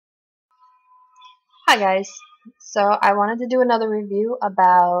Hi guys, so I wanted to do another review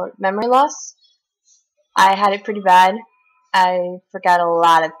about memory loss. I had it pretty bad. I forgot a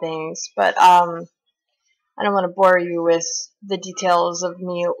lot of things, but I don't want to bore you with the details of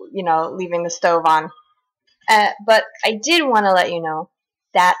me, leaving the stove on. But I did want to let you know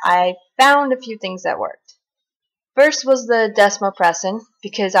that I found a few things that worked. First was the desmopressin,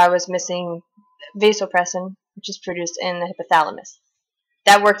 because I was missing vasopressin, which is produced in the hypothalamus.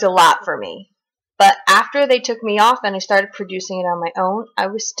 That worked a lot for me. But after they took me off and I started producing it on my own, I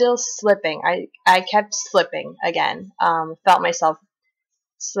was still slipping. I kept slipping again. Felt myself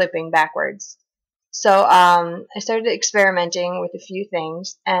slipping backwards. So I started experimenting with a few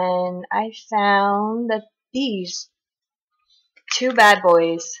things, and I found that these two bad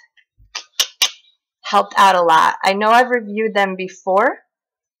boys helped out a lot. I know I've reviewed them before,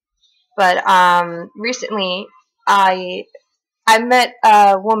 but recently I met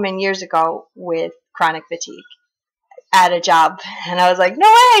a woman years ago with chronic fatigue at a job, and I was like, no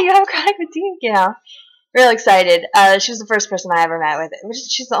way, you have chronic fatigue, real excited. She was the first person I ever met with it.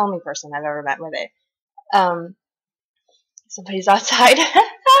 She's the only person I've ever met with it. Somebody's outside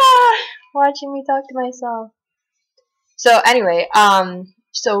watching me talk to myself. So anyway,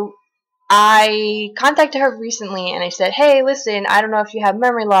 so I contacted her recently, and I said, hey, listen, I don't know if you have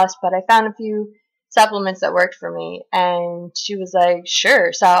memory loss, but I found a few supplements that worked for me. And she was like,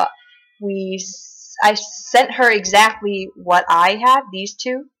 sure. So I sent her exactly what I had, these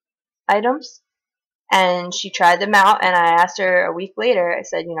two items, and she tried them out. And I asked her a week later, I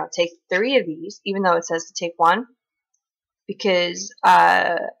said, take 3 of these, even though it says to take 1, because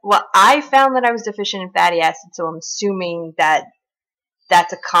I found that I was deficient in fatty acids, so I'm assuming that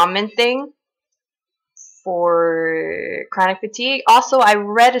that's a common thing for chronic fatigue. Also, I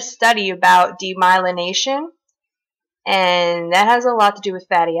read a study about demyelination, and that has a lot to do with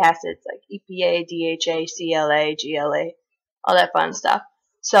fatty acids like EPA, DHA, CLA, GLA, all that fun stuff.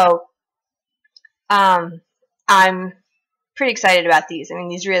 So I'm pretty excited about these. I mean,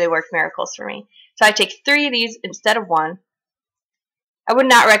 these really work miracles for me. So I take 3 of these instead of 1. I would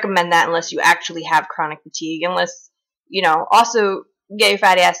not recommend that unless you actually have chronic fatigue, unless, also get your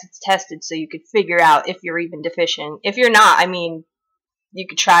fatty acids tested so you could figure out if you're even deficient. If you're not, I mean, you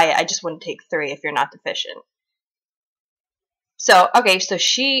could try it. I just wouldn't take 3 if you're not deficient. So, okay, so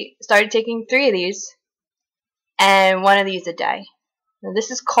she started taking 3 of these and 1 of these a day. Now, this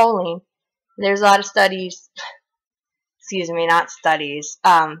is choline. There's a lot of studies, excuse me, not studies,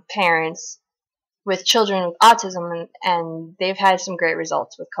 parents with children with autism, and they've had some great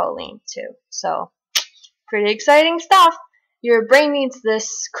results with choline too. So, pretty exciting stuff. Your brain needs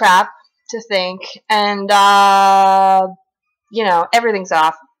this crap to think, and everything's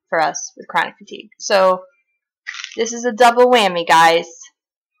off for us with chronic fatigue. So this is a double whammy, guys. Is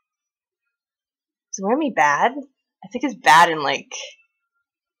whammy bad? I think it's bad in the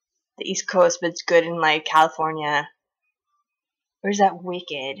East Coast, but it's good in California. Or is that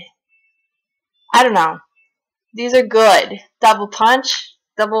wicked? I don't know. These are good. Double punch,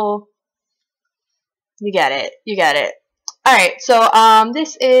 double. You get it. You get it. Alright, so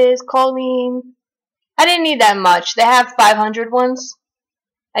this is choline. I didn't need that much. They have 500 ones.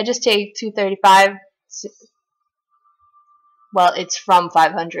 I just take 235. Well, it's from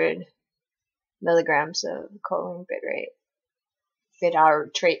 500 milligrams of choline bit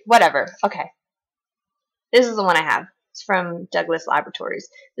hour trait, whatever. Okay. This is the one I have. It's from Douglas Laboratories.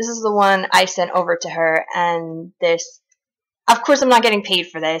 This is the one I sent over to her, and this, of course, I'm not getting paid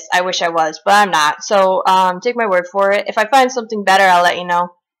for this. I wish I was, but I'm not. So, take my word for it. If I find something better, I'll let you know.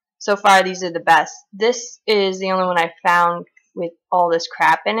 So far, these are the best. This is the only one I found with all this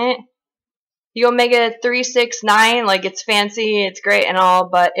crap in it. The omega 3, 6, 9, it's fancy, it's great and all,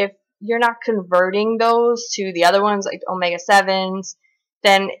 but if you're not converting those to the other ones, like omega 7s,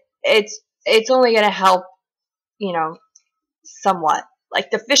 then it's only going to help, somewhat. Like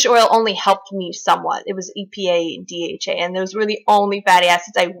the fish oil only helped me somewhat. It was EPA and DHA, and those were the only fatty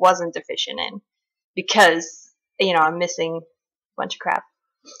acids I wasn't deficient in because, I'm missing a bunch of crap.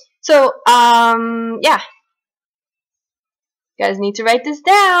 So, yeah. You guys need to write this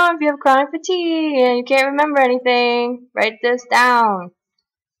down if you have chronic fatigue and you can't remember anything. Write this down.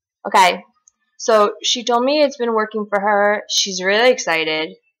 Okay. So, she told me it's been working for her. She's really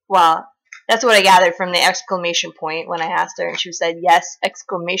excited. Well, that's what I gathered from the exclamation point when I asked her, and she said, yes,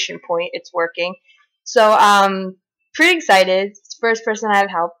 exclamation point, it's working. So, pretty excited. It's the first person I've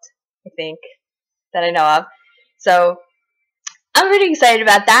helped, I think, that I know of. So, I'm pretty excited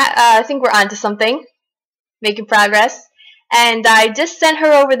about that. I think we're onto something. Making progress. And I just sent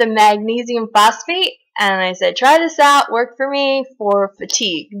her over the magnesium phosphate, and I said, try this out, work for me for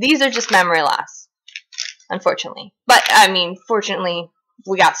fatigue. These are just memory loss. unfortunately. But, I mean, fortunately,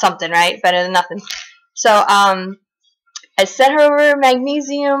 we got something, right? Better than nothing. So, I sent her over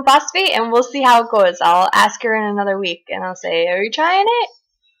magnesium phosphate, and we'll see how it goes. I'll ask her in another week, and I'll say, are you trying it?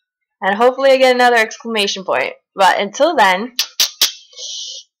 And hopefully I get another exclamation point. But until then,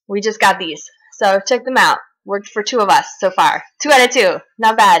 we just got these. So check them out. Worked for 2 of us so far. 2 out of 2.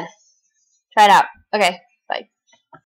 Not bad. Try it out. Okay.